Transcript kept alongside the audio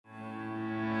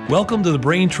Welcome to the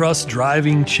Brain Trust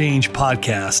Driving Change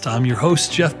podcast. I'm your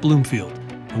host, Jeff Bloomfield.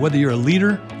 And whether you're a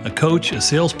leader, a coach, a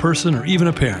salesperson, or even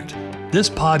a parent, this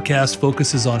podcast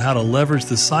focuses on how to leverage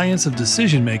the science of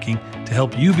decision making to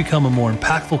help you become a more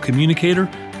impactful communicator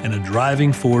and a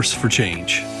driving force for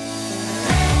change.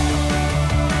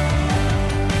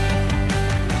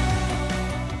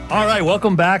 All right,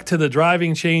 welcome back to the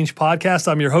Driving Change podcast.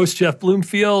 I'm your host, Jeff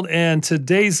Bloomfield, and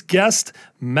today's guest,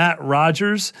 Matt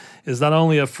Rogers, is not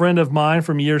only a friend of mine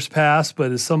from years past,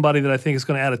 but is somebody that I think is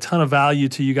going to add a ton of value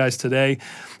to you guys today.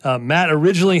 Matt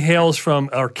originally hails from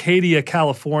Arcadia,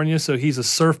 California, so he's a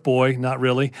surf boy, not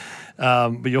really,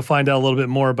 but you'll find out a little bit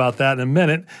more about that in a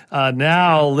minute.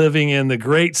 Now living in the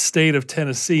great state of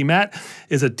Tennessee. Matt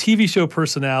is a TV show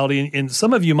personality, and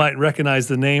some of you might recognize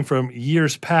the name from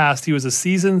years past. He was a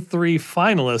season 3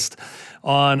 finalist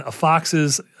on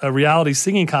Fox's reality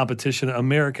singing competition,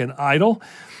 American Idol.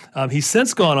 He's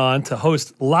since gone on to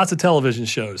host lots of television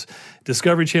shows.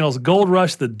 Discovery Channel's Gold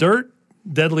Rush, The Dirt,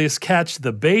 Deadliest Catch,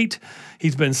 The Bait.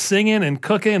 He's been singing and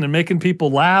cooking and making people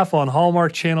laugh on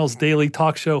Hallmark Channel's daily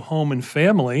talk show, Home and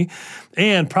Family.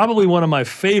 And probably one of my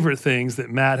favorite things that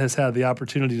Matt has had the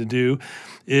opportunity to do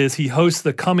is he hosts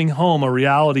the Coming Home, a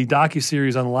reality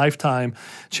docuseries on Lifetime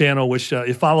channel, which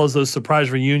it follows those surprise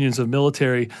reunions of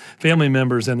military family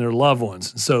members and their loved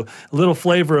ones. So a little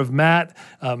flavor of Matt.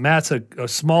 Matt's a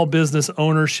small business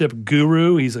ownership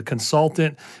guru. He's a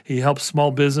consultant. He helps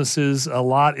small businesses a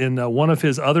lot in one of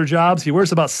his other jobs. He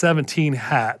wears about 17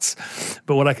 hats.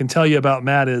 But what I can tell you about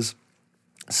Matt is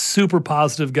super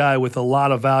positive guy with a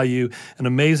lot of value, an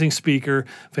amazing speaker,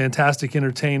 fantastic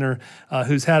entertainer,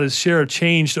 who's had his share of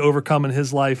change to overcome in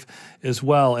his life as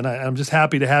well. And I'm just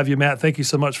happy to have you, Matt. Thank you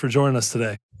so much for joining us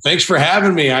today. Thanks for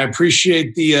having me. I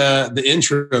appreciate the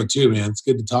intro too, man. It's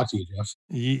good to talk to you, Jeff.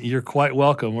 You're quite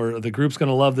welcome. The group's going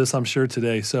to love this, I'm sure,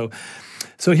 today. So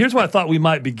here's where I thought we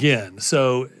might begin.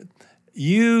 So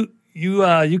you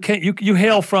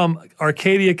hail from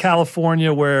Arcadia,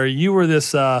 California, where you were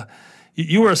this.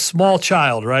 You were a small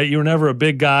child, right? You were never a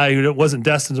big guy who wasn't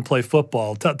destined to play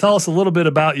football. Tell us a little bit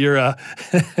about your.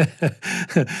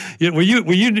 Were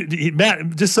you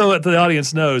Matt? Just so that the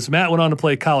audience knows, Matt went on to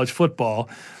play college football.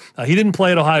 He didn't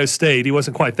play at Ohio State. He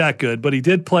wasn't quite that good, but he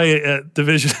did play at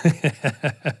Division.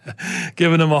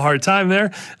 Giving him a hard time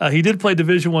there. He did play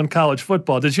Division I college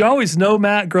football. Did you always know,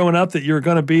 Matt, growing up, that you were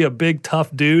going to be a big,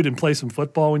 tough dude and play some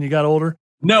football when you got older?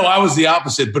 No, I was the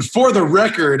opposite. But for the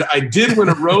record, I did win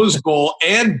a Rose Bowl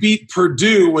and beat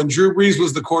Purdue when Drew Brees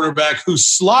was the quarterback who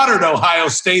slaughtered Ohio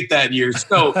State that year.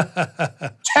 So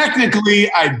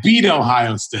technically, I beat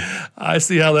Ohio State. I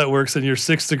see how that works in your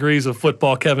 6 degrees of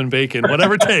football, Kevin Bacon.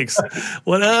 Whatever it takes.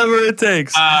 Whatever it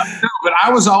takes. No, but I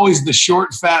was always the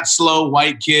short, fat, slow,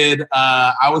 white kid.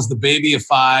 I was the baby of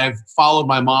 5, followed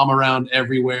my mom around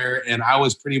everywhere, and I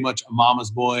was pretty much a mama's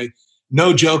boy.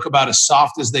 No joke, about as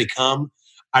soft as they come.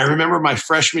 I remember my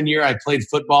freshman year, I played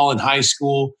football in high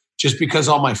school just because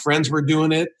all my friends were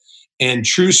doing it. And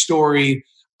true story,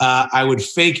 I would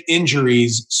fake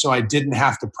injuries so I didn't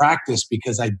have to practice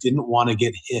because I didn't want to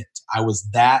get hit. I was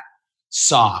that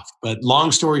soft. But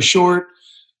long story short,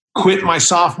 quit my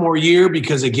sophomore year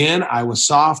because, again, I was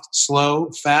soft,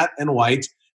 slow, fat, and white.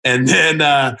 And then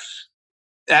at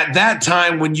that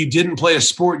time, when you didn't play a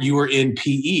sport, you were in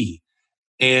PE.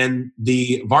 And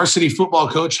the varsity football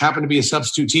coach happened to be a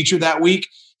substitute teacher that week.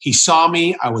 He saw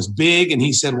me. I was big, and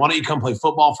he said, "Why don't you come play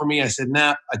football for me?" I said,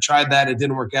 "Nah, I tried that. It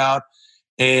didn't work out."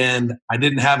 And I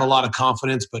didn't have a lot of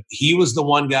confidence, but he was the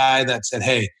one guy that said,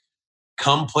 "Hey,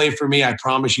 come play for me. I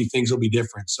promise you things will be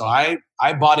different." So I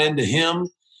bought into him,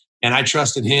 and I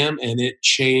trusted him, and it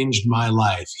changed my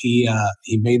life. He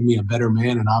made me a better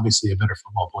man and obviously a better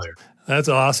football player. That's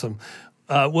awesome.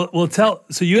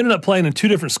 So you ended up playing in 2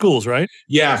 different schools, right?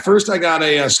 Yeah. First, I got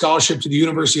a scholarship to the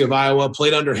University of Iowa,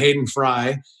 played under Hayden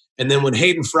Fry. And then when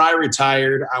Hayden Fry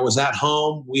retired, I was at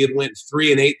home. We had went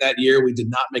 3-8 that year. We did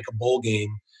not make a bowl game.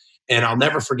 And I'll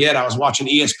never forget, I was watching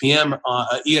ESPN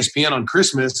on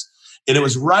Christmas. And it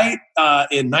was right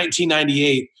in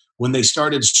 1998 when they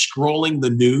started scrolling the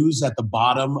news at the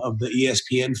bottom of the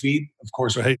ESPN feed. Of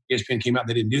course, right. When ESPN came out,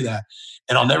 they didn't do that.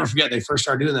 And I'll never forget, they first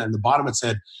started doing that. And the bottom it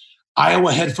said,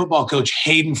 Iowa head football coach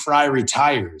Hayden Fry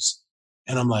retires.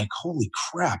 And I'm like, holy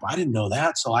crap, I didn't know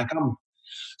that. So I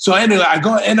end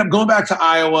up going back to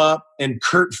Iowa, and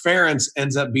Kurt Ferentz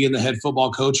ends up being the head football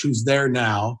coach who's there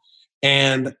now.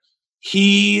 And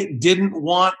he didn't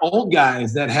want old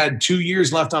guys that had 2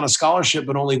 years left on a scholarship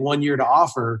but only 1 year to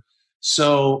offer.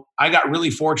 So I got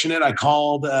really fortunate. I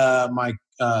called my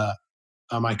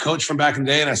coach from back in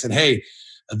the day, and I said, "Hey,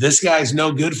 this guy's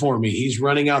no good for me. He's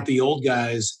running out the old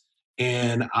guys."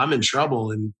 and I'm in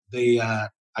trouble. And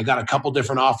I got a couple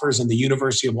different offers, and the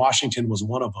University of Washington was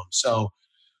one of them. So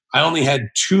I only had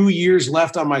 2 years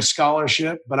left on my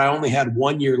scholarship, but I only had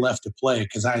 1 year left to play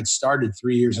because I had started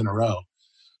 3 years in a row.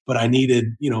 But I needed,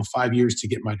 5 years to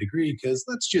get my degree because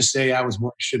let's just say I was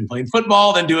more interested in playing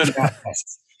football than doing math.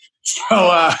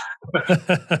 So,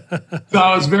 so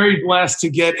I was very blessed to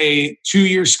get a 2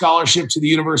 year scholarship to the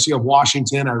University of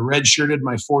Washington. I redshirted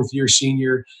my 4th year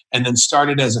senior and then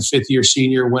started as a 5th year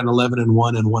senior, went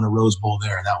 11-1 and won a Rose Bowl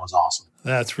there. That was awesome.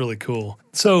 That's really cool.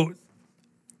 So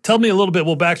tell me a little bit.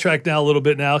 We'll backtrack now a little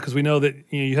bit now because we know that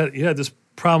you had this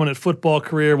prominent football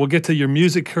career. We'll get to your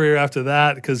music career after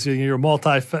that because you're a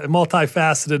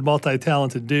multifaceted,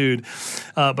 multi-talented dude.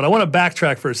 But I want to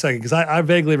backtrack for a second because I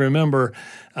vaguely remember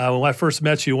when I first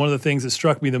met you, one of the things that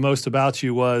struck me the most about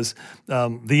you was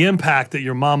the impact that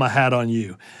your mama had on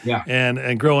you. Yeah.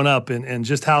 And growing up and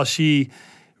just how she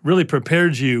really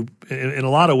prepared you in a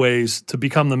lot of ways to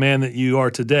become the man that you are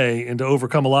today and to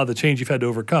overcome a lot of the change you've had to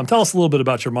overcome. Tell us a little bit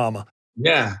about your mama.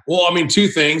 Yeah. Well, I mean, two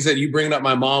things that you bring up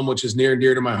my mom, which is near and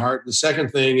dear to my heart. The second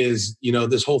thing is,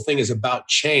 this whole thing is about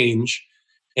change,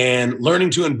 and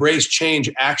learning to embrace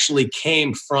change actually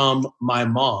came from my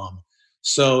mom.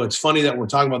 So it's funny that we're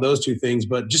talking about those two things,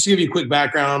 but just to give you a quick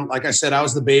background, like I said, I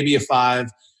was the baby of 5,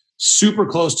 super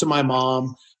close to my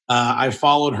mom. I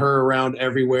followed her around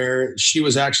everywhere. She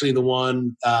was actually the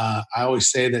one, I always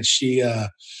say that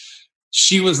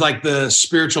she was like the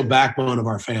spiritual backbone of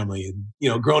our family. And,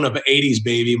 growing up an 80s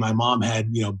baby, my mom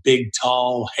had, big,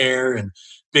 tall hair and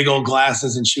big old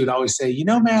glasses. And she would always say,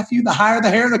 Matthew, the higher the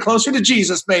hair, the closer to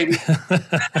Jesus, baby.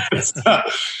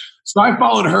 So I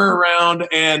followed her around,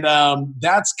 and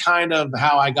that's kind of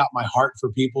how I got my heart for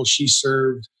people. She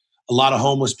served a lot of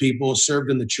homeless people,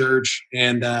 served in the church,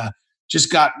 and just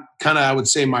got kind of, I would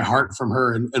say, my heart from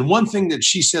her. And one thing that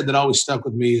she said that always stuck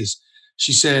with me is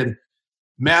she said,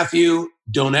 Matthew,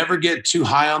 don't ever get too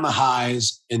high on the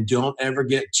highs and don't ever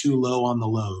get too low on the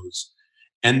lows.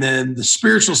 And then the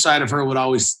spiritual side of her would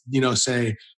always,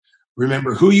 say,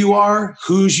 remember who you are,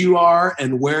 whose you are,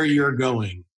 and where you're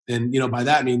going. And, by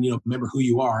that I mean, remember who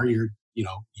you are. You're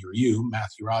you,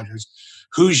 Matthew Rogers,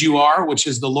 whose you are, which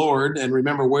is the Lord. And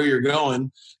remember where you're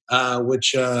going,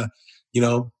 which,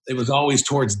 it was always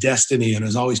towards destiny and it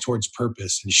was always towards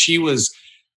purpose. And she was,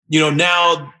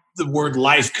 now the word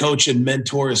life coach and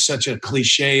mentor is such a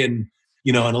cliche and,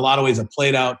 in a lot of ways a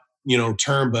played out,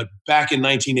 term. But back in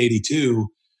 1982,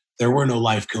 there were no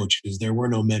life coaches. There were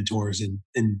no mentors.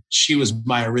 And she was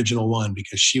my original one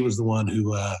because she was the one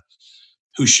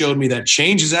who showed me that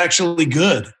change is actually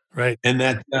good. Right. And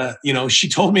that, she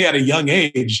told me at a young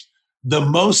age, the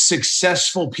most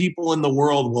successful people in the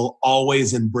world will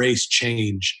always embrace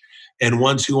change. And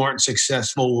ones who aren't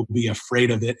successful will be afraid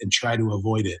of it and try to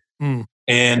avoid it. Mm.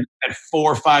 And at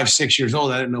 4, 5, 6 years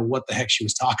old, I didn't know what the heck she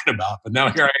was talking about. But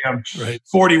now here I am, right,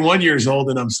 41 years old,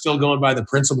 and I'm still going by the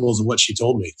principles of what she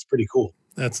told me. It's pretty cool.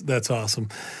 That's awesome.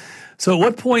 So at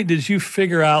what point did you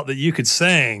figure out that you could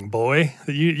sing, boy?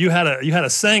 That you had a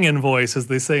singing voice, as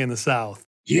they say in the South?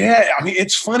 Yeah, I mean,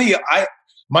 it's funny.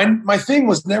 My thing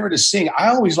was never to sing. I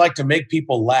always liked to make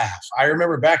people laugh. I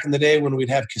remember back in the day when we'd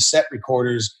have cassette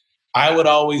recorders, I would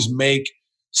always make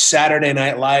Saturday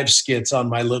Night Live skits on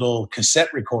my little cassette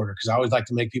recorder because I always liked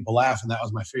to make people laugh, and that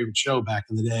was my favorite show back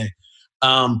in the day.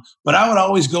 But I would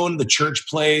always go into the church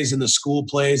plays and the school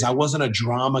plays. I wasn't a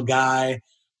drama guy,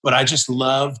 but I just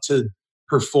loved to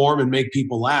perform and make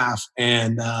people laugh.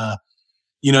 And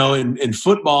in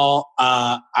football,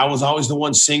 I was always the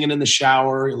one singing in the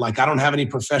shower. Like, I don't have any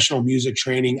professional music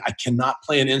training. I cannot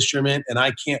play an instrument, and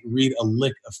I can't read a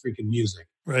lick of freaking music.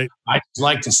 Right. I just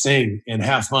like to sing and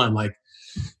have fun. Like,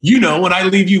 when I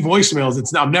leave you voicemails,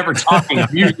 I'm never talking.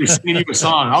 I'm usually singing you a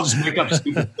song. I'll just make up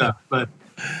stupid stuff. But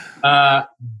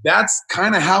that's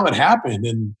kind of how it happened.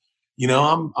 And,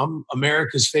 I'm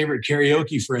America's favorite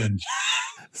karaoke friend.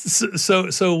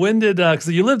 So when did, because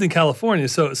you lived in California,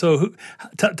 so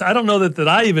I don't know that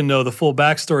I even know the full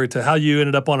backstory to how you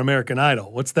ended up on American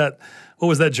Idol. What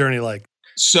was that journey like?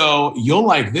 So you'll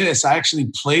like this. I actually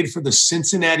played for the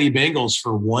Cincinnati Bengals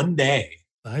for one day.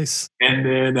 Nice. And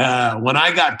then when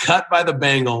I got cut by the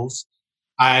Bengals,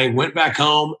 I went back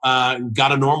home,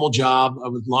 got a normal job.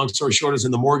 Long story short, I was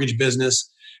in the mortgage business.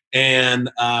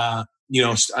 And, I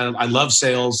love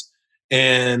sales.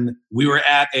 And we were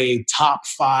at a top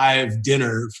 5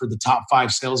 dinner for the top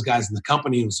 5 sales guys in the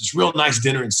company. It was this real nice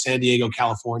dinner in San Diego,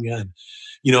 California. And,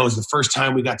 it was the first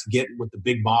time we got to get with the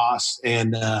big boss.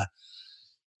 And,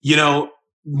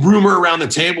 rumor around the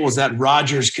table was that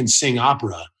Rogers can sing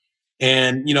opera.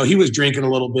 And, he was drinking a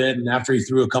little bit. And after he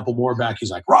threw a couple more back,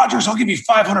 he's like, Rogers, I'll give you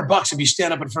 $500 if you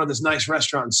stand up in front of this nice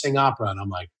restaurant and sing opera. And I'm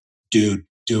like, dude,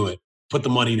 do it. Put the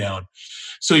money down.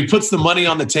 So he puts the money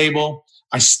on the table.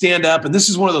 I stand up, and this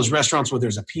is one of those restaurants where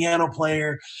there's a piano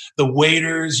player. The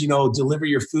waiters, deliver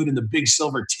your food in the big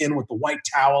silver tin with the white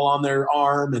towel on their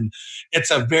arm. And it's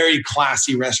a very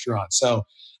classy restaurant. So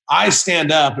I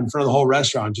stand up in front of the whole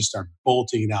restaurant and just start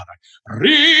bolting it out. Like,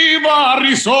 Riva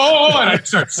Risol! And I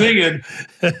start singing.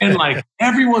 And like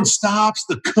everyone stops.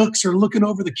 The cooks are looking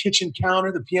over the kitchen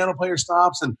counter. The piano player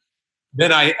stops. And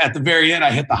then at the very end,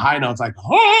 I hit the high notes like,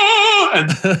 oh!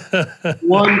 And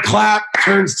one clap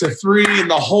turns to three, and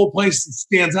the whole place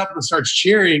stands up and starts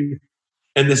cheering.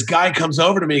 And this guy comes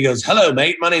over to me. He goes, hello,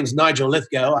 mate. My name's Nigel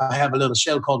Lithgow. I have a little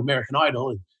show called American Idol,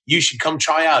 and you should come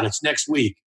try out. It's next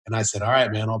week. And I said, all right,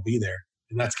 man, I'll be there.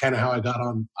 And that's kind of how I got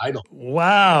on Idol.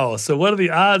 Wow. So what are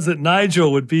the odds that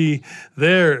Nigel would be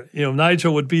there?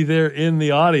 Nigel would be there in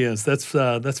the audience.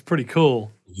 That's pretty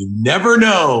cool. You never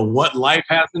know what life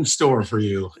has in store for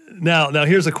you. Now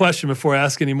here's a question before I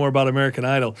ask any more about American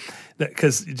Idol,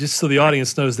 because just so the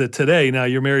audience knows that today, now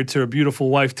you're married to a beautiful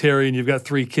wife, Terry, and you've got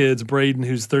 3 kids, Braden,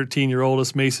 who's 13, your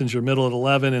oldest, Mason's your middle at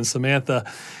 11, and Samantha,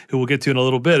 who we'll get to in a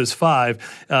little bit, is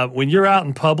 5. When you're out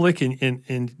in public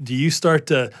and do you start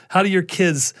to, how do your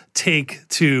kids take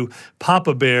to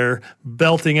Papa Bear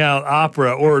belting out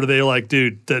opera, or are they like,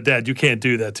 dude, Dad, you can't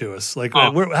do that to us? Like,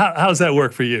 how does that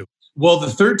work for you? Well, the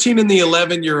 13 and the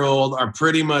 11-year-old are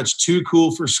pretty much too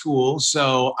cool for school,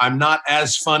 so I'm not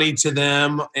as funny to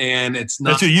them, and it's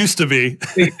not. That you used to be.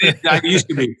 I used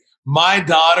to be. My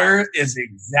daughter is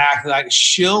exactly like,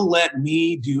 she'll let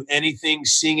me do anything,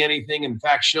 sing anything. In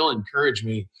fact, she'll encourage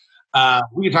me.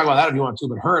 We can talk about that if you want to,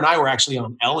 but her and I were actually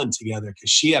on Ellen together because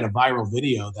she had a viral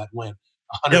video that went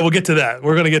 100. Yeah, we'll get to that.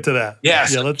 We're going to get to that.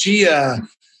 Yes, yeah,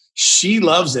 she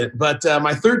loves it. But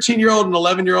my 13-year-old and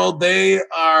 11-year-old, they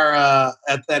are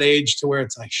at that age to where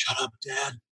it's like, shut up,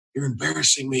 Dad. You're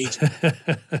embarrassing me.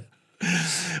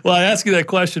 Well, I ask you that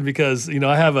question because,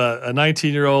 I have a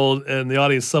 19-year-old, and the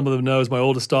audience, some of them know, is my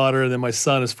oldest daughter, and then my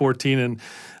son is 14, and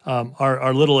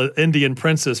our little Indian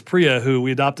princess, Priya, who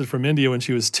we adopted from India when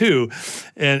she was 2,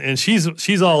 and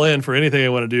she's all in for anything I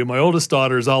want to do. My oldest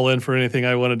daughter is all in for anything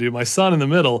I want to do. My son in the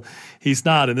middle, he's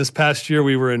not. And this past year,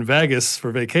 we were in Vegas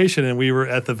for vacation, and we were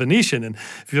at the Venetian. And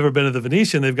if you've ever been to the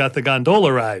Venetian, they've got the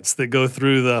gondola rides that go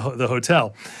through the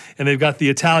hotel, and they've got the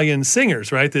Italian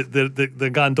singers, right? The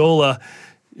gondola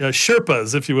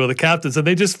Sherpas, if you will, the captains, and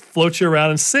they just float you around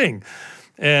and sing.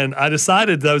 And I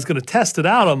decided that I was going to test it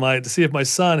out to see if my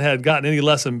son had gotten any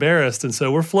less embarrassed. And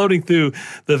so we're floating through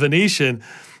the Venetian,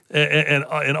 and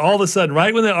all of a sudden,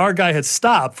 right when our guy had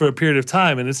stopped for a period of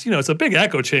time, and it's a big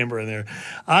echo chamber in there,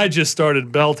 I just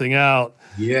started belting out.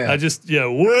 Yeah. I just,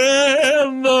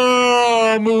 when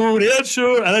the moon hits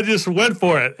shore, and I just went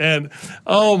for it. And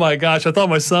oh my gosh, I thought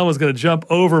my son was going to jump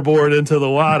overboard into the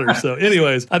water. So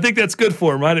anyways, I think that's good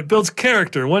for him, right? It builds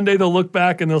character. One day they'll look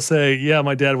back and they'll say, yeah,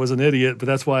 my dad was an idiot, but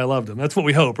that's why I loved him. That's what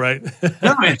we hope, right?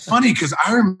 No, it's funny because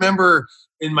I remember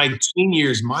in my teen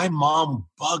years, my mom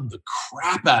bugged the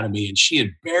crap out of me, and she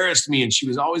embarrassed me, and she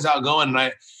was always outgoing.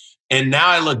 And now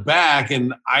I look back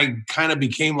and I kind of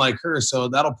became like her. So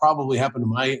that'll probably happen to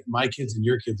my kids and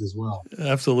your kids as well.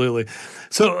 Absolutely.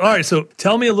 So, all right. So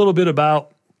tell me a little bit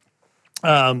about,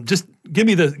 just give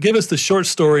us the short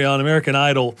story on American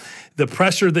Idol, the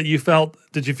pressure that you felt.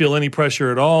 Did you feel any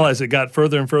pressure at all as it got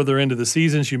further and further into the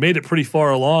seasons? You made it pretty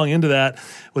far along into that.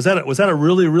 Was that a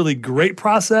really, really great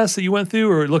process that you went through,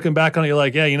 or looking back on it, you're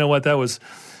like, yeah, you know what, that was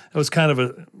kind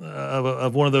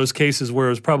of one of those cases where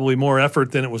it was probably more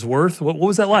effort than it was worth? What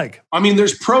was that like? I mean,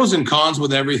 there's pros and cons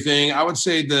with everything. I would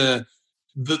say the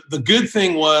good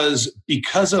thing was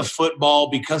because of football,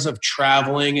 because of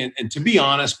traveling, and to be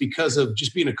honest, because of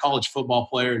just being a college football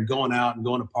player and going out and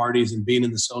going to parties and being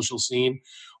in the social scene,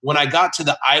 when I got to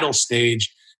the Idol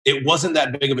stage, it wasn't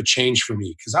that big of a change for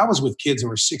me because I was with kids who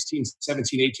were 16,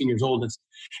 17, 18 years old.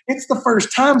 It's the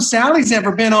first time Sally's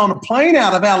ever been on a plane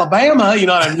out of Alabama. You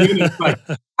know what I mean? It's like,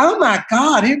 oh my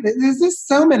God, there's just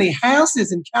so many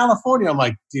houses in California. I'm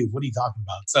like, dude, what are you talking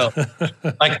about?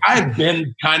 So like I had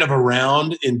been kind of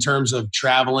around in terms of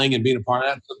traveling and being a part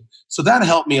of that. So that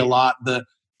helped me a lot. The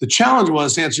challenge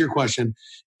was, to answer your question,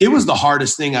 it was the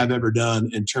hardest thing I've ever done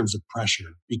in terms of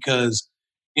pressure because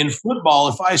in football,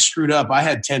 if I screwed up, I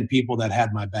had 10 people that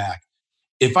had my back.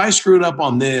 If I screwed up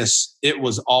on this, it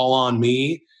was all on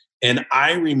me. And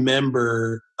I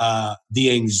remember the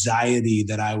anxiety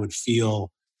that I would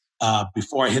feel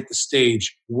before I hit the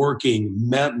stage, working,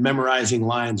 memorizing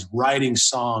lines, writing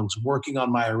songs, working on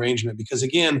my arrangement. Because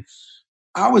again,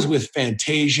 I was with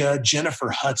Fantasia, Jennifer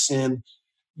Hudson,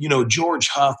 George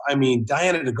Huff. I mean,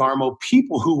 Diana DeGarmo,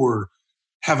 people who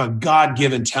have a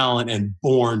God-given talent and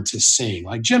born to sing.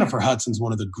 Like Jennifer Hudson's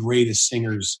one of the greatest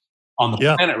singers on the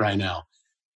planet right now.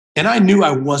 And I knew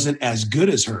I wasn't as good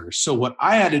as her. So what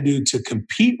I had to do to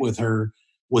compete with her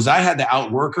was I had to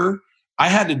outwork her. I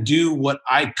had to do what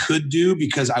I could do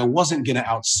because I wasn't going to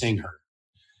outsing her.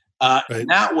 And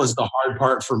that was the hard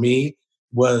part for me,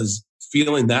 was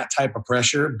feeling that type of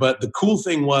pressure. But the cool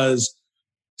thing was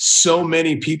so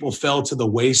many people fell to the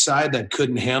wayside that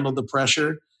couldn't handle the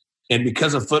pressure. And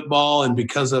because of football and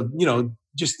because of,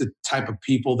 just the type of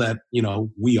people that,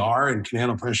 we are and can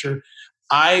handle pressure,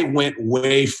 I went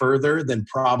way further than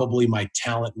probably my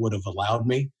talent would have allowed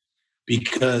me,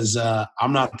 because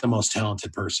I'm not the most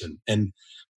talented person. And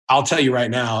I'll tell you right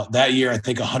now, that year, I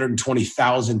think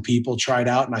 120,000 people tried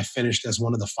out and I finished as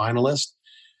one of the finalists.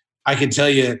 I can tell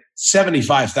you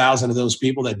 75,000 of those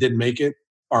people that didn't make it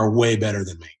are way better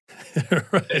than me.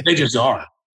 Right. They just are.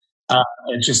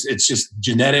 It's just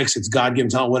genetics, it's God-given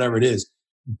talent, whatever it is.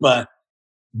 But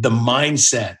the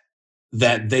mindset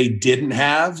that they didn't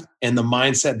have and the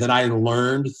mindset that I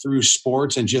learned through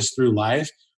sports and just through life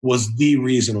was the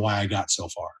reason why I got so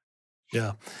far.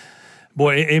 Yeah.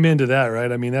 Boy, amen to that,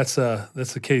 right? I mean, that's a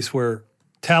case where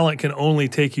talent can only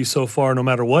take you so far no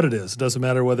matter what it is. It doesn't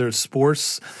matter whether it's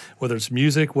sports, whether it's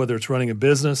music, whether it's running a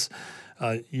business.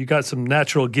 You got some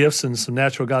natural gifts and some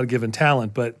natural God-given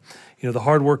talent, but the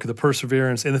hard work, the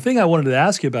perseverance. And the thing I wanted to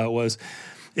ask you about was,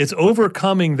 it's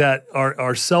overcoming that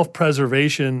our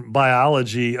self-preservation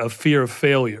biology of fear of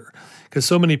failure, because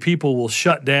so many people will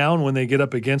shut down when they get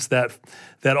up against that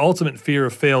ultimate fear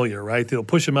of failure, right? They'll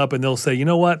push them up and they'll say, you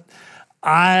know what?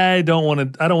 I don't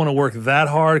want to work that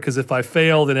hard, because if I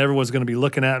fail, then everyone's going to be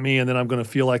looking at me and then I'm going to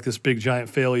feel like this big giant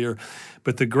failure.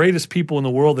 But the greatest people in the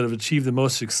world that have achieved the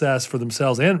most success for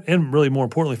themselves and really more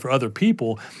importantly for other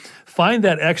people find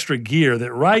that extra gear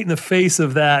that right in the face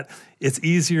of that, it's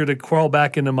easier to crawl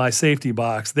back into my safety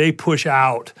box. They push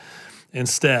out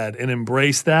instead and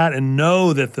embrace that and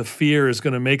know that the fear is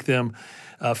going to make them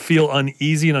feel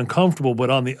uneasy and uncomfortable. But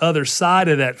on the other side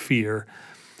of that fear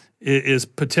is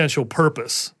potential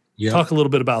purpose. Yep. Talk a little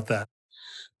bit about that.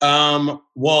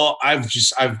 Well,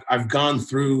 I've gone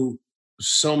through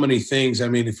so many things. I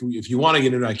mean, if you want to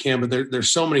get into it, I can, but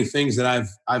there's so many things that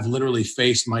I've literally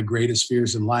faced my greatest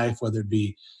fears in life, whether it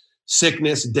be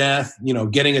sickness, death,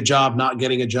 getting a job, not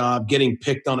getting a job, getting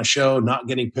picked on a show, not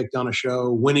getting picked on a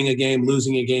show, winning a game,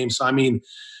 losing a game. So, I mean,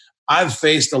 I've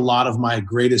faced a lot of my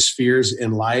greatest fears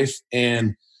in life.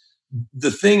 And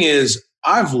the thing is,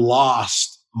 I've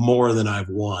lost more than I've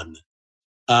won.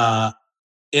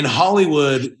 In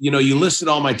Hollywood, you listed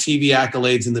all my TV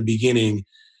accolades in the beginning.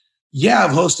 Yeah,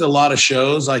 I've hosted a lot of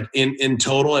shows. Like in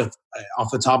total,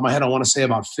 off the top of my head, I want to say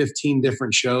about 15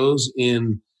 different shows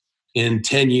in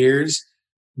 10 years.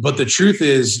 But the truth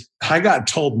is, I got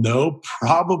told no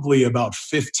probably about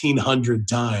 1,500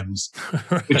 times,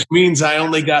 which means I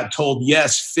only got told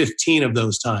yes 15 of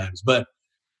those times. But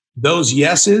those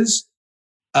yeses,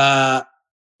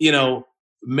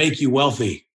 make you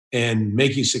wealthy and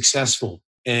make you successful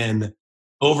and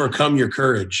overcome your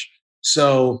courage.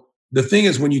 So the thing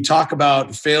is, when you talk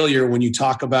about failure, when you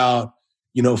talk about,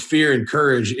 fear and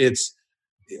courage, it's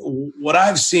what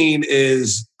I've seen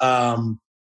is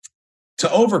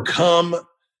to overcome,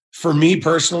 for me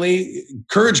personally,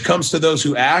 courage comes to those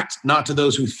who act, not to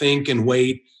those who think and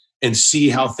wait and see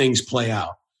how things play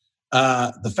out.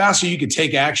 The faster you can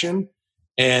take action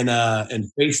and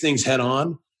face things head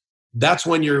on, that's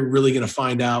when you're really going to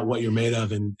find out what you're made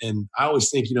of. And I always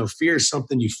think, fear is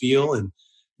something you feel, and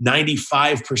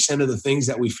 95% of the things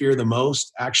that we fear the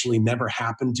most actually never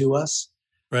happen to us.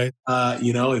 Right.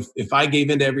 If I gave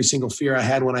into every single fear I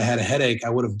had when I had a headache, I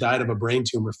would have died of a brain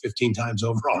tumor 15 times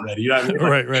over already. You know what I mean?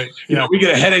 Like, right. We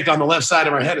get a headache on the left side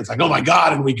of our head. It's like, oh my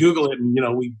God. And we Google it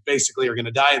and, we basically are going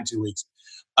to die in 2 weeks.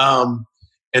 And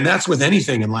that's with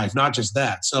anything in life, not just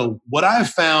that. So what I've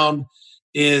found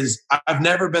is I've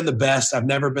never been the best. I've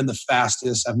never been the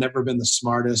fastest. I've never been the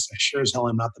smartest. I sure as hell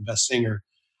am not the best singer,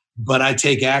 but I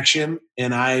take action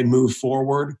and I move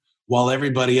forward while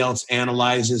everybody else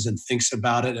analyzes and thinks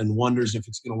about it and wonders if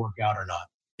it's going to work out or not.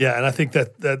 Yeah, and I think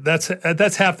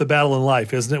that's half the battle in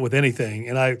life, isn't it, with anything?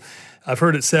 And I've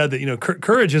heard it said that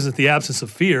courage isn't the absence of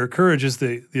fear. Courage is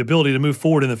the ability to move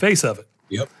forward in the face of it.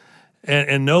 Yep.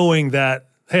 And knowing that,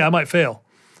 hey, I might fail.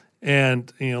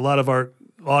 And a lot of our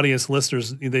audience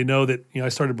listeners, they know that I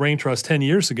started Brain Trust 10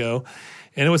 years ago,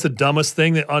 And it was the dumbest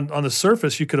thing that on the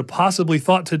surface you could have possibly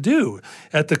thought to do.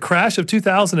 At the crash of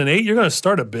 2008, you're going to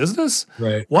start a business?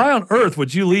 Right. Why on earth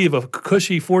would you leave a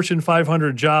cushy Fortune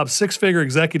 500 job, six-figure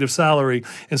executive salary,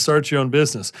 and start your own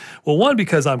business? Well, one,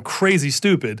 because I'm crazy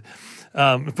stupid.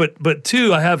 But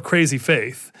two, I have crazy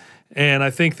faith. And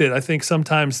I think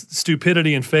sometimes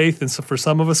stupidity and faith, and so for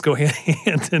some of us, go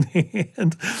hand in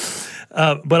hand.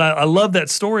 But I love that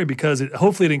story because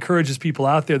hopefully it encourages people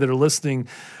out there that are listening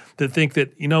that think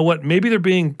that, you know what, maybe they're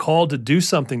being called to do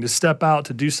something, to step out,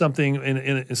 to do something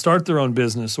and start their own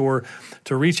business, or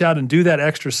to reach out and do that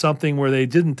extra something where they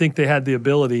didn't think they had the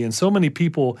ability. And so many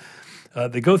people,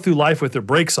 they go through life with their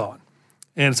brakes on.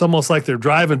 And it's almost like they're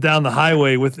driving down the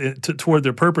highway toward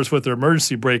their purpose with their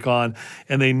emergency brake on,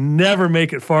 and they never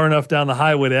make it far enough down the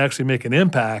highway to actually make an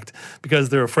impact because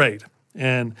they're afraid.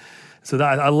 And so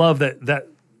I love that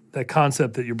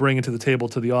concept that you're bringing to the table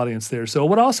to the audience there. So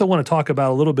what I also want to talk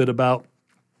about a little bit about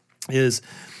is,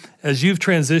 as you've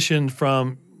transitioned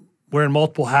from wearing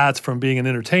multiple hats, from being an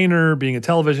entertainer, being a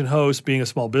television host, being a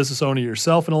small business owner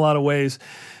yourself in a lot of ways,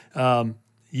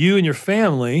 you and your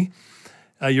family's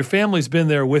been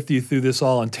there with you through this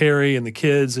all, and Terry and the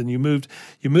kids, and you made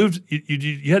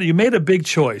a big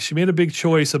choice. You made a big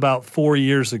choice about 4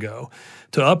 years ago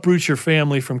to uproot your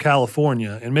family from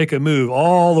California and make a move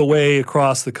all the way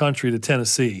across the country to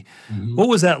Tennessee. Mm-hmm. What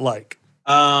was that like?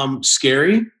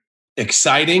 Scary,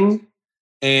 exciting,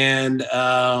 and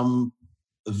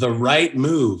the right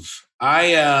move.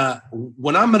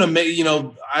 When I'm going to make,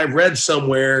 I read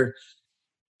somewhere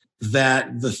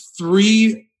that the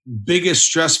three biggest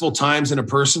stressful times in a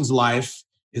person's life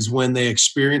is when they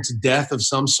experience death of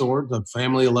some sort, the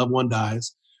family, a loved one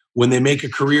dies, when they make a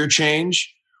career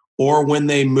change, or when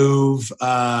they move,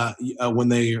 when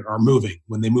they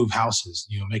move houses,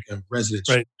 make a residence.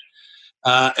 Right.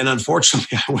 And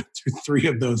unfortunately, I went through three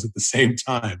of those at the same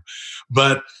time.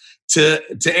 But to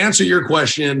answer your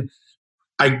question,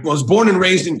 I was born and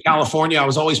raised in California. I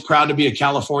was always proud to be a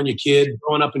California kid.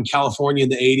 Growing up in California in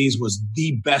the 80s was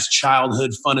the best childhood,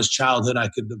 funnest childhood I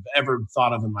could have ever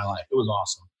thought of in my life. It was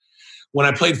awesome. When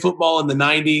I played football in the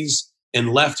 90s and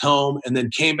left home and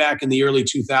then came back in the early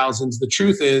 2000s, the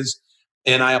truth is,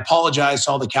 and I apologize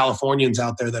to all the Californians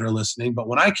out there that are listening, but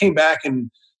when I came back in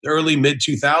the early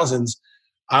mid-2000s,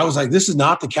 I was like, this is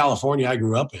not the California I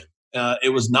grew up in.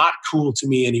 It was not cool to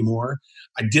me anymore.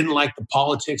 I didn't like the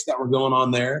politics that were going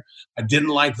on there. I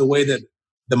didn't like the way that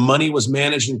the money was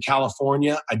managed in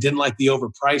California. I didn't like the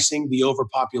overpricing, the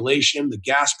overpopulation, the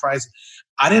gas price.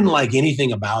 I didn't like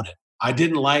anything about it. I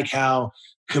didn't like how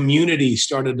community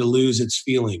started to lose its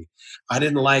feeling. I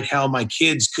didn't like how my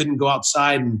kids couldn't go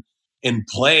outside and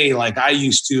play like I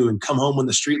used to and come home when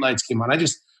the streetlights came on.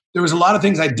 There was a lot of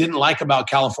things I didn't like about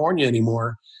California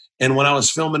anymore. And when I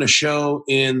was filming a show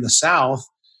in the South,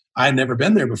 I had never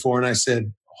been there before. And I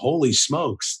said, holy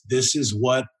smokes, this is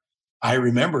what I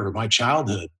remember my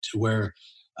childhood, to where,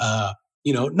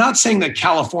 not saying that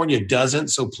California doesn't.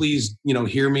 So please,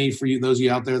 hear me, for you, those of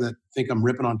you out there that think I'm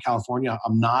ripping on California.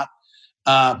 I'm not.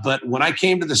 But when I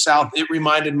came to the South, it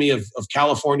reminded me of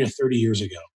California 30 years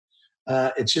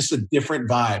ago. It's just a different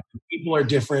vibe. The people are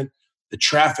different. The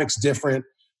traffic's different.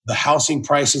 The housing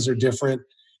prices are different.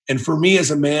 And for me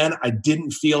as a man, I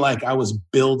didn't feel like I was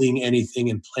building anything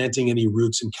and planting any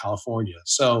roots in California.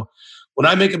 So when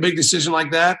I make a big decision like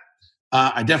that,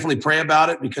 I definitely pray about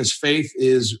it, because faith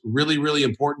is really, really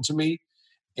important to me.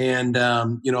 And,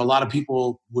 a lot of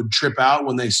people would trip out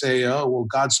when they say, oh, well,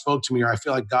 God spoke to me, or I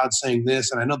feel like God's saying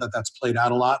this. And I know that that's played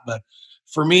out a lot. But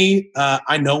for me,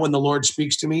 I know when the Lord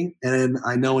speaks to me, and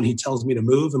I know when he tells me to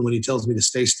move and when he tells me to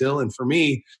stay still. And for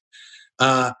me,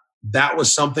 that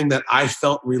was something that I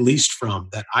felt released from,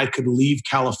 that I could leave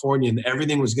California and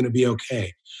everything was going to be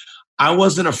okay. I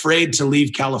wasn't afraid to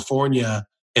leave California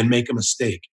and make a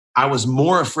mistake. I was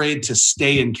more afraid to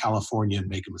stay in California and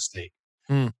make a mistake.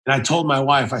 And I told my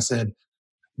wife, I said,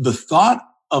 the thought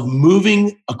of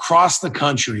moving across the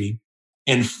country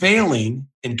and failing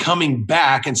and coming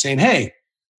back and saying, hey,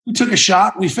 we took a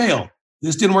shot, we failed.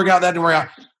 This didn't work out, that didn't work out.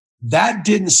 That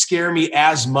didn't scare me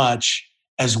as much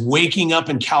as waking up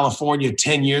in California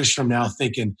 10 years from now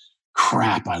thinking,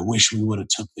 crap, I wish we would have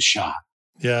took the shot.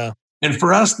 Yeah. And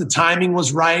for us, the timing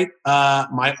was right.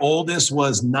 My oldest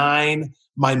was 9,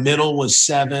 my middle was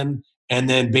 7, and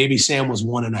then baby Sam was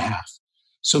 1.5.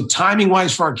 So timing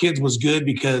wise for our kids was good,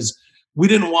 because we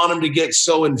didn't want them to get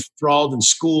so enthralled in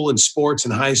school and sports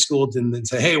and high school and then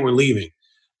say, hey, we're leaving.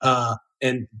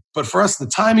 But for us, the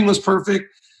timing was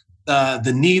perfect.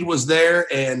 The need was there,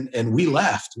 and we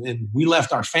left. And we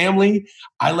left our family.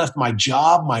 I left my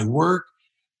job, my work.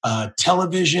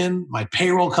 television, my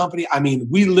payroll company. I mean,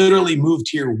 we literally moved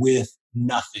here with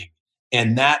nothing.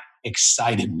 And that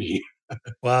excited me.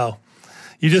 Wow.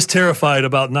 You just terrified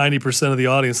about 90% of the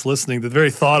audience listening. The very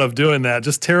thought of doing that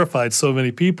just terrified so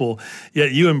many people,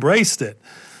 yet you embraced it.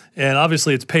 And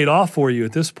obviously it's paid off for you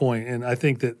at this point. And I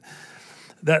think that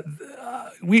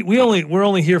we're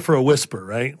only here for a whisper,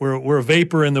 right? We're a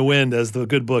vapor in the wind, as the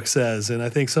good book says. And I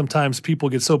think sometimes people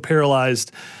get so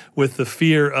paralyzed with the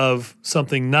fear of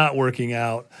something not working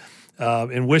out,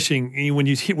 and wishing, when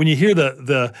you hear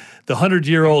the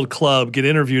 100-year-old club get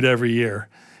interviewed every year,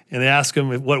 and they ask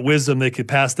them what wisdom they could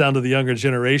pass down to the younger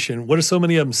generation, what do so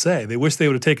many of them say? They wish they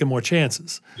would have taken more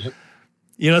chances. Yep.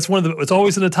 It's it's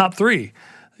always in the top three.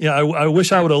 I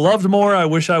wish I would have loved more. I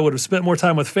wish I would have spent more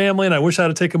time with family, and I wish I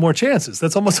would have taken more chances.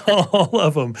 That's almost all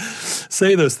of them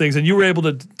say those things. And you were able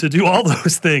to do all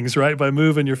those things, right, by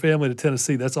moving your family to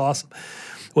Tennessee. That's awesome.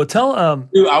 Well,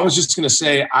 Dude, I was just going to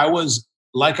say,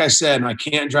 like I said, and I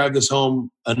can't drive this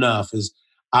home enough, is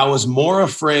I was more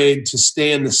afraid to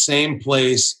stay in the same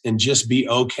place and just be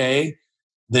okay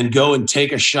than go and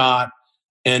take a shot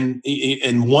and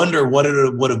wonder what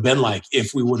it would have been like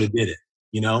if we would have did it.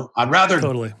 I'd rather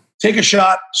totally take a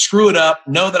shot, screw it up,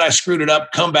 know that I screwed it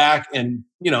up, come back, and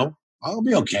I'll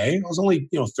be okay. I was only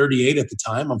 38 at the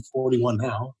time. I'm 41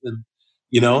 now, and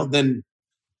then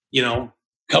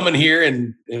coming here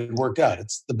and it worked out.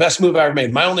 It's the best move I ever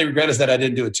made. My only regret is that I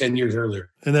didn't do it 10 years earlier.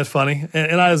 Isn't that funny?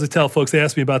 And I always tell folks, they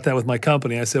ask me about that with my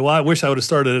company. I say, well, I wish I would have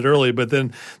started it early, but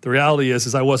then the reality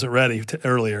is I wasn't ready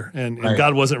earlier, and Right.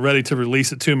 God wasn't ready to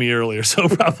release it to me earlier, so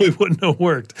it probably wouldn't have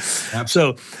worked.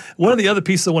 Absolutely. So one of the other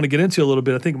pieces I want to get into a little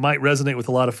bit, I think might resonate with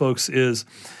a lot of folks, is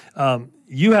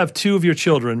you have two of your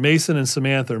children, Mason and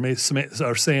Samantha,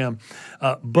 or Sam,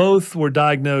 both were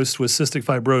diagnosed with cystic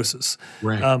fibrosis.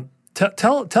 Right.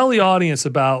 Tell the audience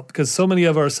about, because so many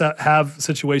of us have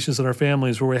situations in our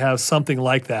families where we have something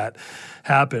like that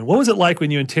happen. What was it like when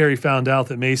you and Terry found out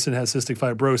that Mason has cystic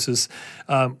fibrosis?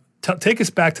 Take us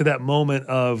back to that moment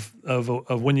of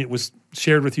when it was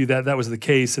shared with you that was the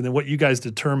case, and then what you guys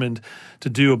determined to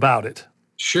do about it.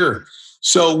 Sure.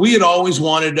 So we had always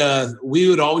wanted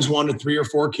 3 or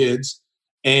 4 kids.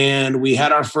 And we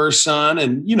had our first son,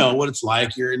 and you know what it's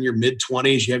like. You're in your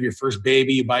mid-20s, you have your first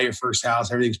baby, you buy your first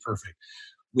house, everything's perfect.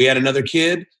 We had another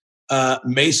kid.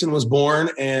 Mason was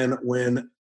born, and really?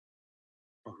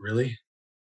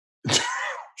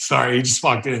 Sorry, he just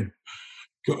walked in.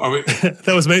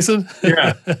 That was Mason?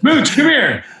 Yeah. Mooch, come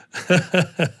here.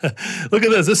 Look at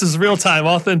this. This is real-time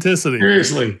authenticity.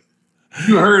 Seriously.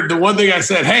 You heard the one thing I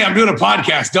said, hey, I'm doing a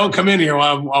podcast. Don't come in here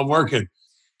while I'm working.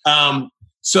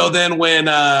 So then when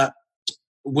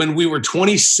we were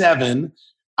 27,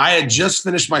 I had just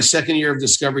finished my second year of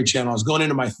Discovery Channel. I was going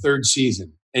into my 3rd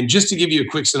season. And just to give you a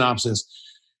quick synopsis,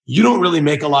 you don't really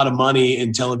make a lot of money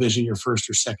in television your 1st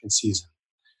or 2nd season.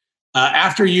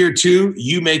 After year 2,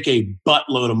 you make a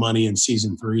buttload of money in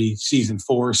season 3, season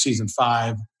 4, season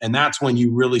 5. And that's when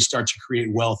you really start to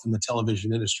create wealth in the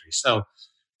television industry. So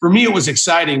for me, it was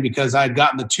exciting because I had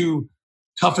gotten the 2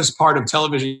 toughest part of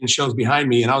television shows behind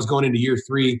me, and I was going into year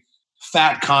 3,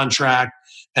 fat contract,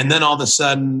 and then all of a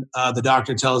sudden the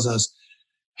doctor tells us,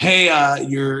 hey,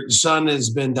 your son has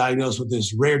been diagnosed with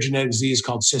this rare genetic disease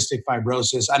called cystic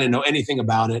fibrosis. I didn't know anything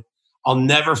about it. I'll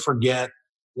never forget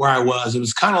where I was. It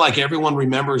was kind of like everyone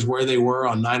remembers where they were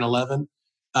on 9/11.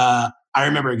 I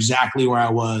remember exactly where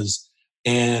I was,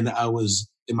 and I was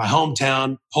in my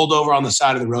hometown, pulled over on the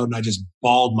side of the road, and I just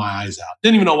bawled my eyes out.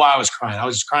 Didn't even know why I was crying. I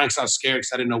was just crying because I was scared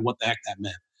because I didn't know what the heck that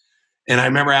meant. And I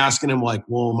remember asking him, like,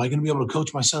 well, am I going to be able to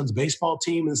coach my son's baseball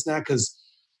team and that? Because,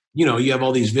 you have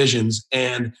all these visions.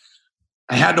 And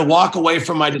I had to walk away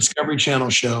from my Discovery Channel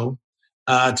show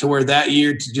to where that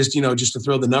year, just to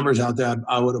throw the numbers out there,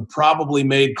 I would have probably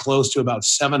made close to about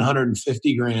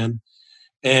 $750,000.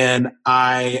 And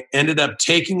I ended up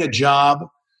taking a job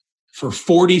for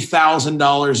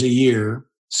 $40,000 a year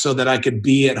so that I could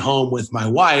be at home with my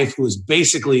wife, who was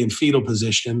basically in fetal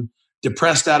position,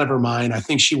 depressed out of her mind. I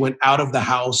think she went out of the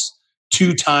house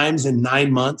 2 times in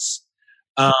 9 months.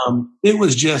 It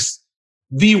was just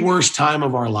the worst time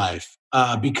of our life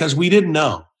because we didn't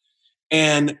know.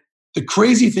 And the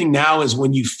crazy thing now is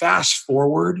when you fast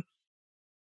forward,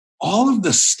 all of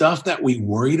the stuff that we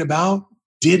worried about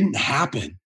didn't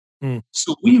happen.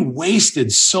 So we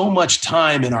wasted so much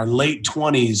time in our late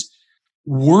 20s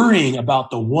worrying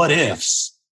about the what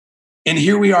ifs. And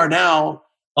here we are now,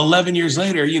 11 years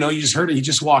later, you just heard it. He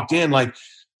just walked in like,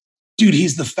 dude,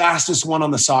 he's the fastest one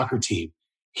on the soccer team.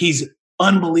 He's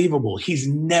unbelievable. He's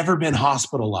never been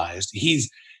hospitalized. He's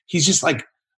just like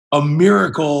a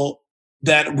miracle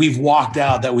that we've walked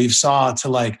out, that we've saw to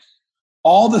like,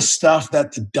 all the stuff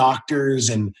that the doctors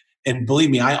and believe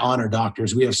me, I honor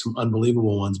doctors. We have some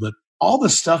unbelievable ones, but all the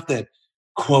stuff that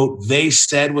quote they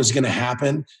said was going to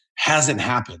happen hasn't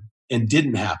happened and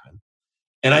didn't happen.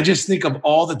 And I just think of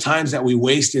all the times that we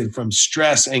wasted from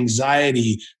stress,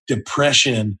 anxiety,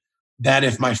 depression, that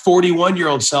if my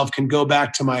 41-year-old self can go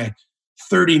back to my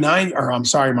 39, or I'm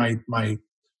sorry, my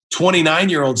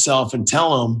 29-year-old self and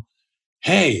tell them,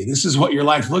 hey, this is what your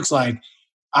life looks like,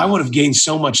 I would have gained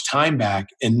so much time back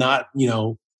and not,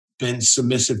 been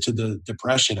submissive to the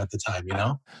depression at the time.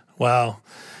 Wow.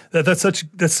 That's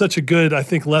such a good, I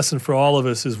think, lesson for all of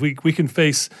us is we can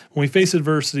face, when we face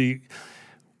adversity,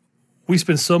 we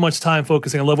spend so much time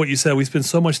focusing. I love what you said. We spend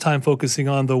so much time focusing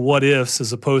on the what ifs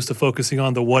as opposed to focusing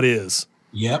on the what is.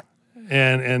 Yep.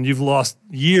 And you've lost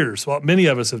years. Well, many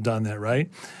of us have done that, right?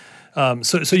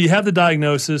 So you have the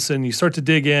diagnosis and you start to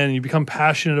dig in and you become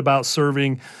passionate about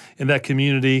serving in that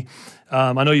community.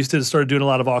 I know you started doing a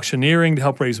lot of auctioneering to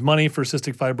help raise money for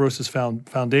Cystic Fibrosis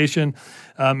Foundation.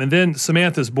 And then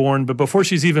Samantha's born, but before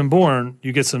she's even born,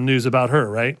 you get some news about her,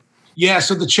 right? Yeah,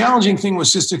 so the challenging thing with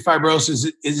cystic fibrosis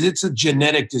is it's a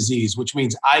genetic disease, which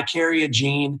means I carry a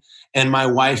gene and my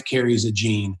wife carries a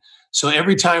gene. So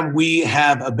every time we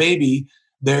have a baby,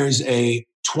 there's a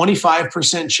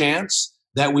 25% chance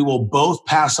that we will both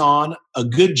pass on a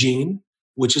good gene,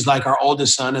 which is like our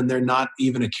oldest son, and they're not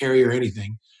even a carrier or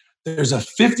anything. There's a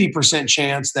 50%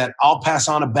 chance that I'll pass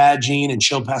on a bad gene and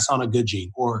she'll pass on a good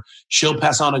gene, or she'll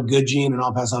pass on a good gene and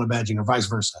I'll pass on a bad gene, or vice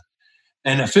versa.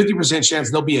 And a 50%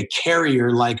 chance there'll be a carrier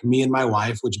like me and my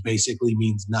wife, which basically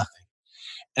means nothing.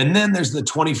 And then there's the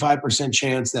 25%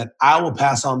 chance that I will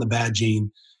pass on the bad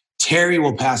gene, Terry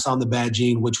will pass on the bad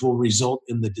gene, which will result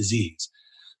in the disease.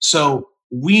 So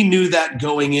we knew that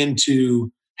going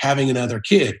into having another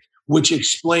kid, which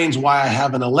explains why I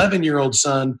have an 11-year-old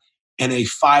son and a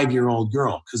 5-year-old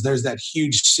girl, because there's that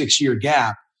huge 6-year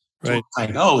gap. Right. So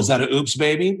like, oh, is that an oops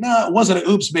baby? No, it wasn't an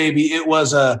oops baby. It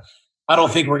was I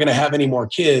don't think we're going to have any more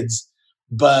kids,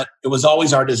 but it was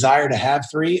always our desire to have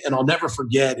 3. And I'll never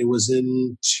forget, it was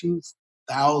in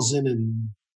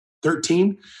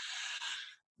 2013.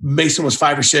 Mason was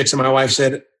 5 or 6, and my wife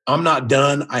said, I'm not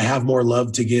done. I have more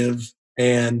love to give.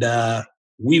 And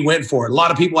we went for it. A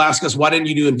lot of people ask us, why didn't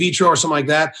you do in vitro or something like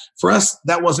that? For us,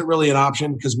 that wasn't really an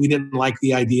option because we didn't like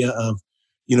the idea of,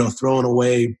 throwing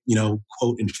away,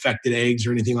 quote, infected eggs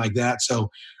or anything like that. So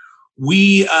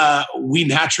we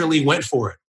naturally went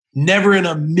for it. Never in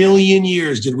a million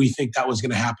years did we think that was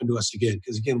going to happen to us again.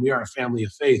 Because again, we are a family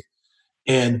of faith.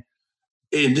 And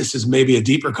this is maybe a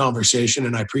deeper conversation,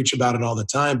 and I preach about it all the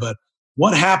time, but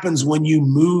what happens when you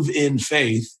move in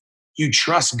faith, you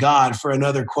trust God for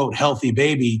another, quote, healthy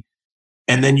baby,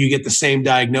 and then you get the same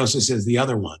diagnosis as the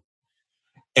other one?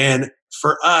 And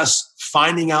for us,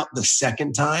 finding out the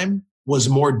second time was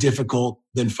more difficult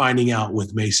than finding out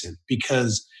with Mason,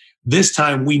 because this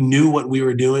time we knew what we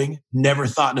were doing, never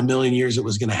thought in a million years it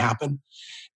was going to happen.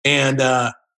 And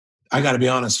I got to be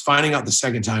honest, finding out the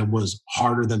second time was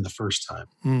harder than the first time.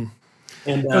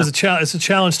 And it was it's a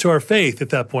challenge to our faith at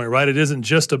that point, right? It isn't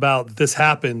just about this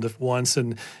happened once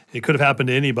and it could have happened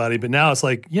to anybody, but now it's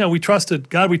like, we trusted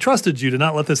God, we trusted you to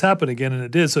not let this happen again, and it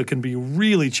did. So it can be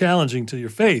really challenging to your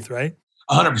faith, right?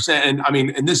 100%. And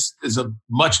and this is a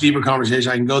much deeper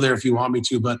conversation. I can go there if you want me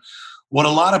to, but what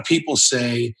a lot of people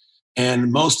say,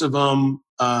 and most of them,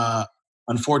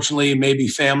 unfortunately, maybe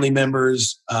family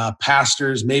members,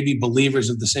 pastors, maybe believers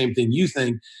of the same thing you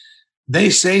think, they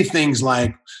say things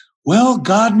like, well,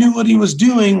 God knew what he was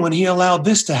doing when he allowed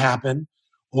this to happen,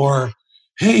 or,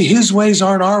 hey, his ways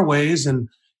aren't our ways. And,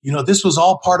 this was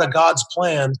all part of God's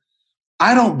plan.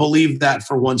 I don't believe that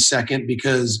for 1 second,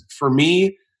 because for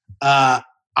me,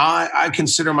 I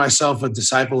consider myself a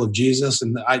disciple of Jesus.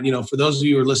 And for those of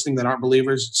you who are listening that aren't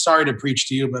believers, sorry to preach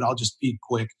to you, but I'll just be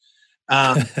quick.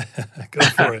 Go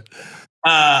for it.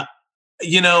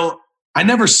 I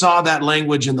never saw that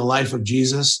language in the life of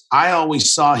Jesus. I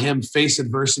always saw him face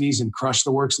adversities and crush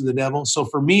the works of the devil. So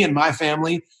for me and my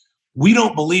family, we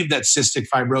don't believe that cystic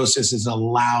fibrosis is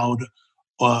allowed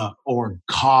or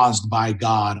caused by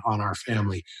God on our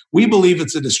family. We believe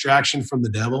it's a distraction from the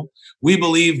devil. We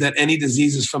believe that any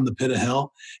disease is from the pit of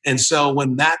hell. And so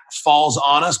when that falls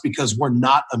on us because we're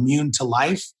not immune to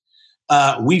life,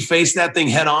 we face that thing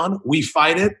head on, we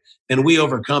fight it, and we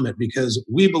overcome it, because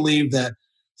we believe that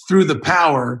through the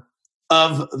power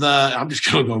of I'm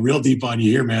just going to go real deep on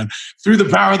you here, man. Through the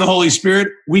power of the Holy Spirit,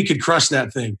 we could crush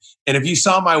that thing. And if you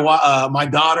saw my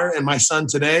daughter and my son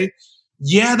today,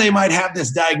 yeah, they might have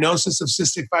this diagnosis of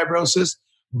cystic fibrosis,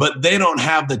 but they don't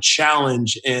have the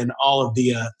challenge and all of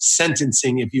the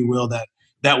sentencing, if you will,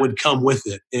 that would come with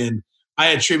it. And I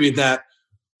attribute that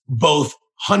both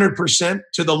 100%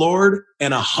 to the Lord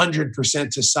and 100%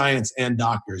 to science and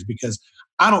doctors, because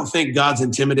I don't think God's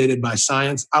intimidated by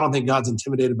science. I don't think God's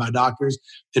intimidated by doctors.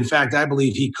 In fact, I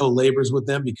believe he co-labors with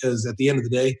them, because at the end of the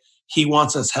day, he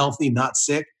wants us healthy, not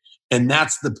sick. And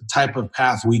that's the type of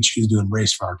path we choose to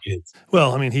embrace for our kids.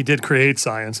 Well, I mean, he did create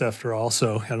science after all,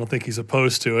 so I don't think he's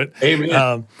opposed to it.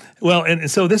 Amen. Well,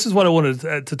 and so this is what I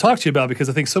wanted to talk to you about, because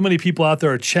I think so many people out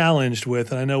there are challenged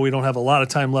with, and I know we don't have a lot of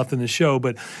time left in the show,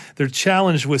 but they're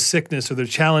challenged with sickness, or they're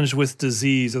challenged with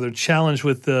disease, or they're challenged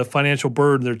with the financial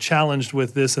burden, they're challenged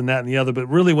with this and that and the other. But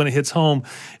really, when it hits home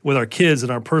with our kids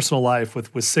and our personal life,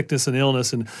 with sickness and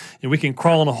illness, and we can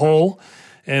crawl in a hole,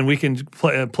 and we can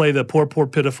play the poor,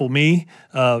 pitiful me,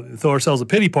 throw ourselves a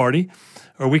pity party,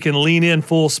 or we can lean in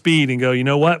full speed and go, you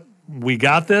know what? We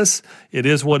got this. It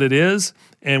is what it is,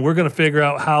 and we're going to figure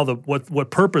out how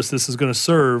what purpose this is going to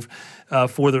serve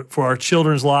for our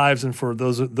children's lives and for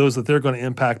those that they're going to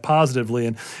impact positively.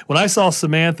 And when I saw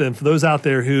Samantha, and for those out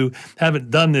there who haven't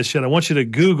done this yet, I want you to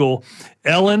Google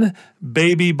Ellen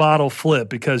baby bottle flip,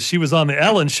 because she was on the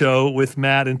Ellen show with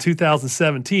Matt in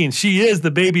 2017. She is the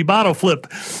baby bottle flip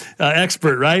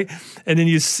expert, right? And then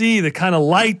you see the kind of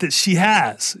light that she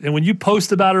has. And when you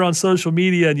post about her on social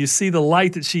media and you see the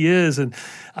light that she is, and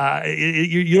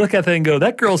you look at that and go,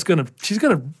 that girl's she's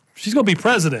going to be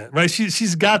president, right?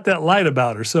 She's got that light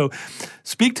about her. So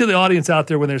speak to the audience out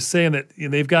there when they're saying that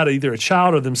they've got either a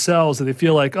child or themselves, and they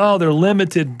feel like, oh, they're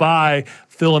limited by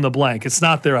fill in the blank. It's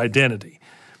not their identity.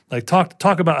 Like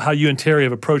talk about how you and Terry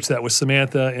have approached that with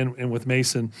Samantha and with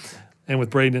Mason and with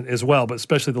Braden as well, but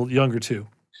especially the younger two.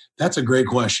 That's a great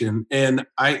question. And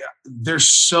there's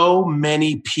so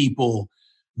many people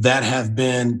that have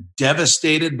been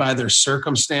devastated by their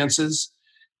circumstances.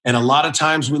 And a lot of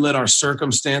times we let our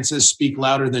circumstances speak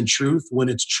louder than truth, when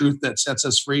it's truth that sets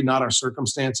us free, not our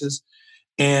circumstances.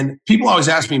 And people always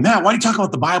ask me, Matt, why do you talk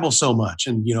about the Bible so much?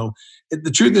 And,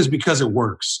 the truth is because it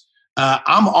works.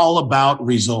 I'm all about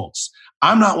results.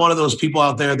 I'm not one of those people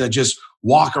out there that just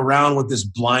walk around with this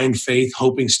blind faith,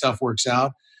 hoping stuff works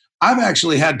out. I've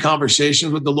actually had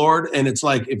conversations with the Lord, and it's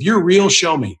like, if you're real,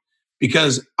 show me,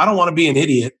 because I don't want to be an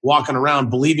idiot walking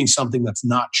around believing something that's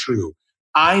not true.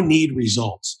 I need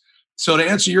results. So to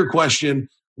answer your question,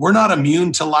 we're not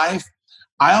immune to life.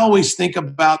 I always think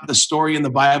about the story in the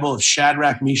Bible of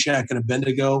Shadrach, Meshach, and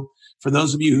Abednego. For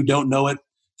those of you who don't know it,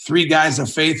 3 guys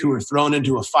of faith who were thrown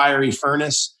into a fiery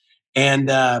furnace. And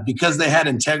because they had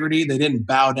integrity, they didn't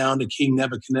bow down to King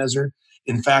Nebuchadnezzar.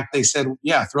 In fact, they said,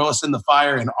 yeah, throw us in the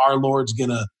fire and our Lord's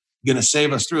gonna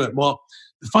save us through it. Well,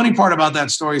 the funny part about that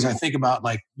story is I think about,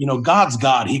 God's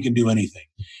God. He can do anything.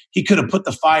 He could have put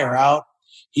the fire out.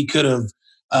 He could have,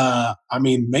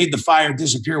 made the fire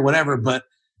disappear, whatever, but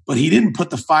he didn't put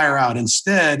the fire out.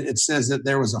 Instead, it says that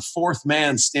there was a 4th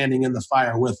man standing in the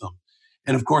fire with them.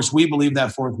 And of course, we believe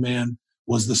that 4th man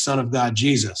was the Son of God,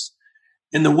 Jesus.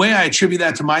 And the way I attribute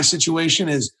that to my situation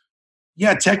is,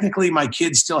 yeah, technically my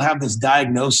kids still have this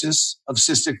diagnosis of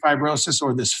cystic fibrosis,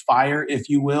 or this fire, if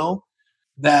you will,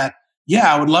 that,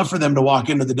 yeah, I would love for them to walk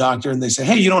into the doctor and they say,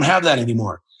 hey, you don't have that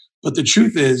anymore. But the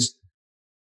truth is,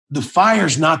 the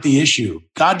fire's not the issue.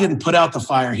 God didn't put out the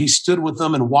fire. He stood with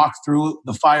them and walked through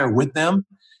the fire with them.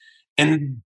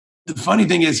 And the funny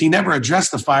thing is, he never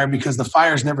addressed the fire, because the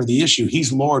fire is never the issue.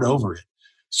 He's Lord over it.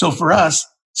 So for us,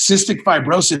 cystic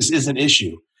fibrosis is an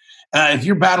issue. If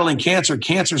you're battling cancer,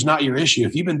 cancer's not your issue.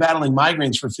 If you've been battling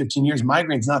migraines for 15 years,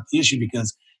 migraine's not the issue,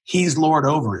 because he's Lord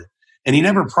over it. And he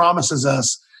never promises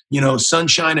us,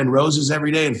 sunshine and roses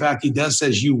every day. In fact, he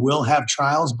says you will have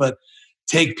trials, but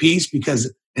take peace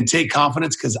and take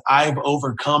confidence, because I've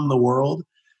overcome the world.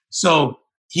 So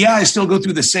yeah, I still go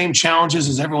through the same challenges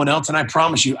as everyone else. And I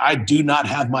promise you, I do not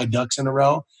have my ducks in a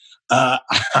row. I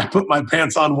put my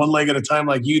pants on one leg at a time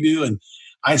like you do. And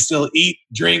I still eat,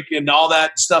 drink, and all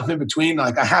that stuff in between.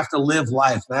 Like, I have to live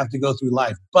life and I have to go through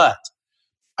life, but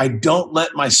I don't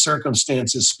let my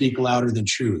circumstances speak louder than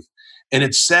truth. And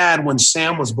it's sad, when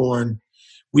Sam was born,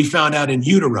 we found out in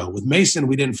utero. With Mason,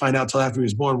 we didn't find out till after he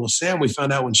was born. Well, Sam, we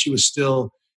found out when she was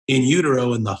still in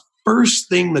utero. And the first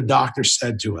thing the doctor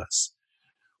said to us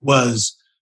was,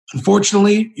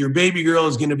 unfortunately, your baby girl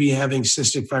is going to be having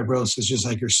cystic fibrosis just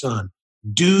like your son.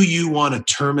 Do you want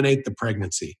to terminate the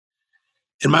pregnancy?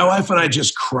 And my wife and I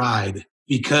just cried,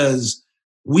 because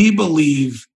we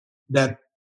believe that,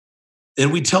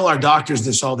 and we tell our doctors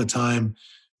this all the time,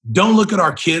 don't look at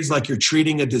our kids like you're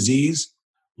treating a disease.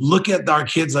 Look at our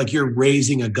kids like you're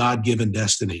raising a God-given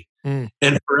destiny. And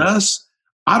for us,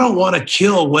 I don't want to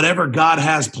kill whatever God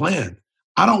has planned.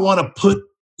 I don't want to put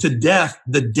to death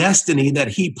the destiny that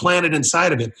he planted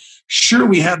inside of it. Sure,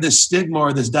 we have this stigma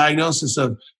or this diagnosis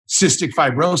of cystic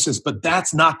fibrosis, but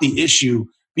that's not the issue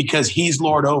because he's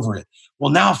Lord over it.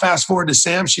 Well, now fast forward to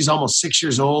Sam. She's almost 6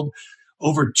 years old.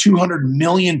 Over 200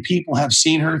 million people have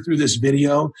seen her through this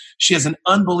video. She has an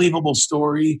unbelievable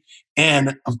story.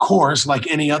 And of course, like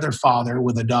any other father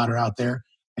with a daughter out there,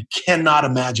 I cannot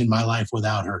imagine my life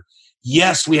without her.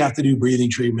 Yes, we have to do breathing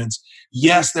treatments.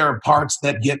 Yes, there are parts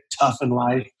that get tough in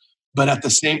life. But at the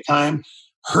same time,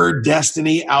 her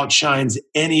destiny outshines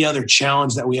any other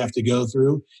challenge that we have to go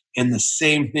through. And the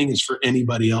same thing is for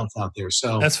anybody else out there.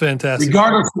 So that's fantastic.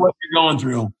 Regardless of what you're going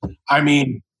through, I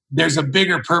mean, there's a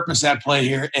bigger purpose at play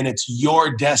here, and it's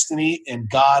your destiny, and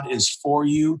God is for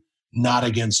you, not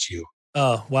against you.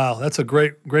 Oh, wow. That's a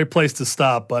great place to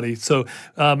stop, buddy. So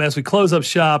as we close up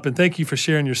shop, and thank you for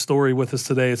sharing your story with us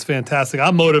today. It's fantastic.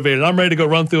 I'm motivated. I'm ready to go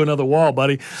run through another wall,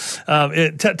 buddy.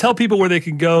 Tell people where they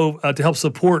can go to help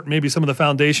support maybe some of the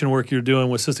foundation work you're doing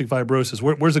with cystic fibrosis.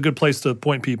 Where's a good place to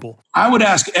point people? I would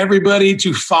ask everybody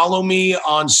to follow me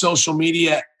on social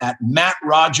media at Matt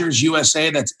Rogers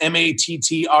USA. That's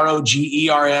Mattrogers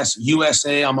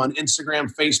USA. I'm on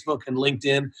Instagram, Facebook, and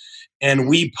LinkedIn. And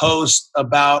we post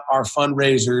about our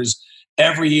fundraisers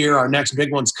every year. Our next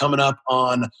big one's coming up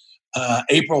on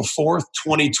April 4th,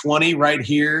 2020, right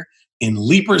here in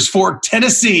Leapers Fork,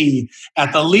 Tennessee,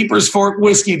 at the Leapers Fork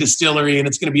Whiskey Distillery. And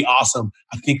it's going to be awesome.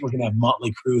 I think we're going to have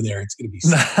Motley Crue there. It's going to be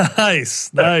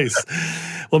nice.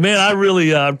 Well, man, I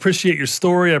really appreciate your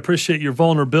story. I appreciate your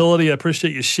vulnerability. I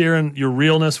appreciate you sharing your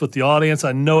realness with the audience.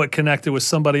 I know it connected with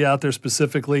somebody out there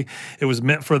specifically. It was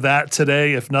meant for that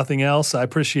today, if nothing else. I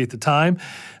appreciate the time.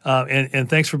 And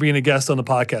thanks for being a guest on the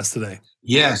podcast today.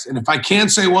 Yes. And if I can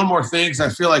say one more thing, because I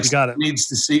feel like someone needs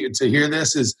to hear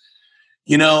this, is,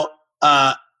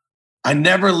 I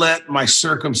never let my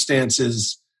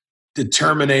circumstances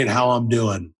determine how I'm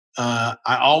doing.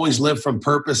 I always live from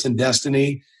purpose and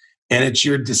destiny, and it's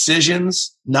your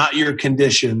decisions, not your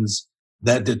conditions,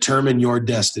 that determine your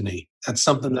destiny. That's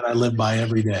something that I live by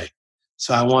every day.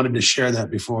 So I wanted to share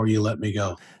that before you let me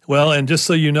go. Well, and just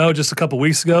so you know, just a couple of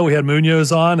weeks ago, we had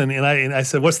Munoz on, and I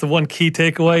said, what's the one key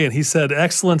takeaway? And he said,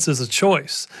 excellence is a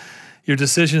choice. Your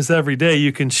decisions every day,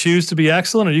 you can choose to be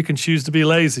excellent or you can choose to be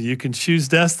lazy. You can choose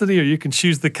destiny or you can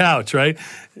choose the couch, right?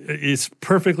 It's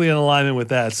perfectly in alignment with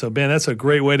that. So, Ben, that's a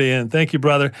great way to end. Thank you,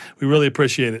 brother. We really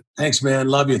appreciate it. Thanks, man.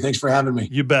 Love you. Thanks for having me.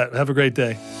 You bet. Have a great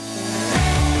day.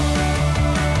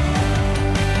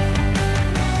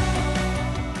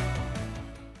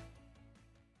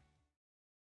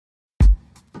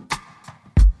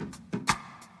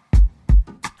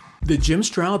 The Jim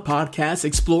Stroud Podcast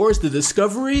explores the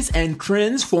discoveries and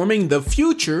trends forming the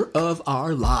future of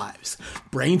our lives.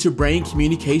 Brain-to-brain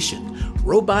communication,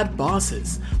 robot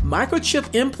bosses,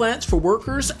 microchip implants for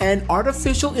workers, and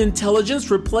artificial intelligence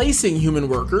replacing human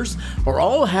workers are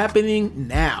all happening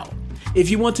now. If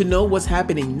you want to know what's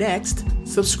happening next,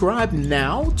 subscribe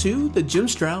now to the Jim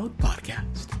Stroud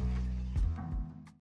Podcast.